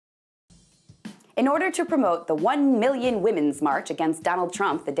In order to promote the 1 Million Women's March against Donald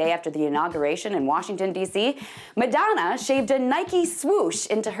Trump the day after the inauguration in Washington, D.C., Madonna shaved a Nike swoosh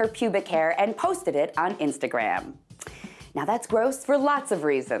into her pubic hair and posted it on Instagram. Now that's gross for lots of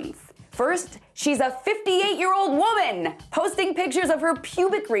reasons. First, she's a 58-year-old woman posting pictures of her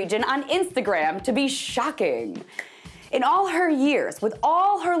pubic region on Instagram to be shocking. In all her years, with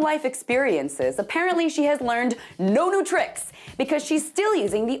all her life experiences, apparently she has learned no new tricks because she's still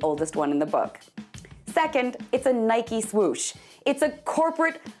using the oldest one in the book. Second, it's a Nike swoosh. It's a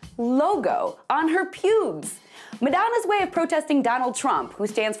corporate logo on her pubes. Madonna's way of protesting Donald Trump, who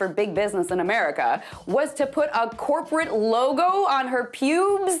stands for big business in America, was to put a corporate logo on her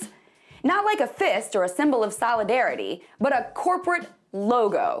pubes. Not like a fist or a symbol of solidarity, but a corporate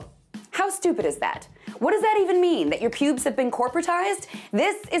logo. How stupid is that? What does that even mean? That your pubes have been corporatized?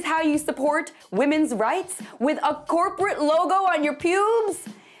 This is how you support women's rights? With a corporate logo on your pubes?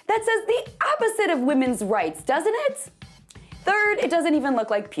 That says the opposite of women's rights, doesn't it? Third, it doesn't even look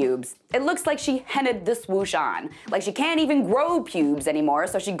like pubes. It looks like she hennaed the swoosh on. Like she can't even grow pubes anymore,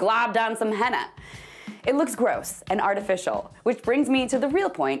 so she globbed on some henna. It looks gross and artificial, which brings me to the real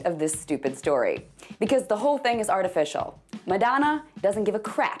point of this stupid story. Because the whole thing is artificial. Madonna doesn't give a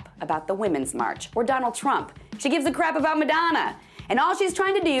crap about the Women's March or Donald Trump. She gives a crap about Madonna. And all she's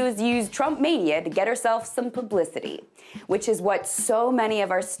trying to do is use Trump mania to get herself some publicity, which is what so many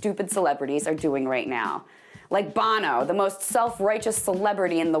of our stupid celebrities are doing right now. Like Bono, the most self-righteous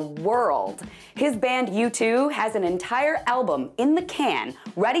celebrity in the world. His band U2 has an entire album in the can,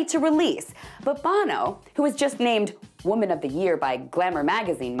 ready to release. But Bono, who was just named Woman of the Year by Glamour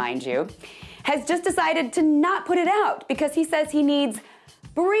magazine, mind you, has just decided to not put it out because he says he needs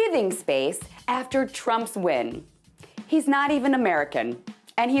breathing space after Trump's win. He's not even American.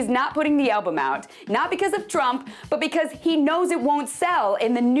 And he's not putting the album out, not because of Trump, but because he knows it won't sell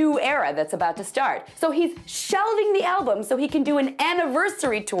in the new era that's about to start. So he's shelving the album so he can do an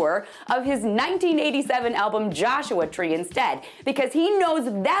anniversary tour of his 1987 album Joshua Tree instead, because he knows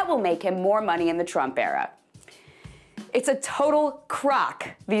that will make him more money in the Trump era. It's a total crock,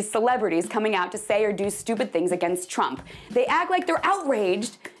 these celebrities coming out to say or do stupid things against Trump. They act like they're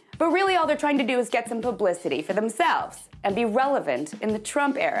outraged, but really all they're trying to do is get some publicity for themselves and be relevant in the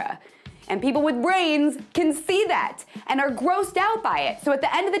Trump era. And people with brains can see that and are grossed out by it. So at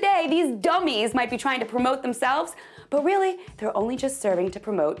the end of the day, these dummies might be trying to promote themselves, but really, they're only just serving to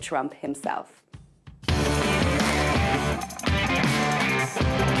promote Trump himself.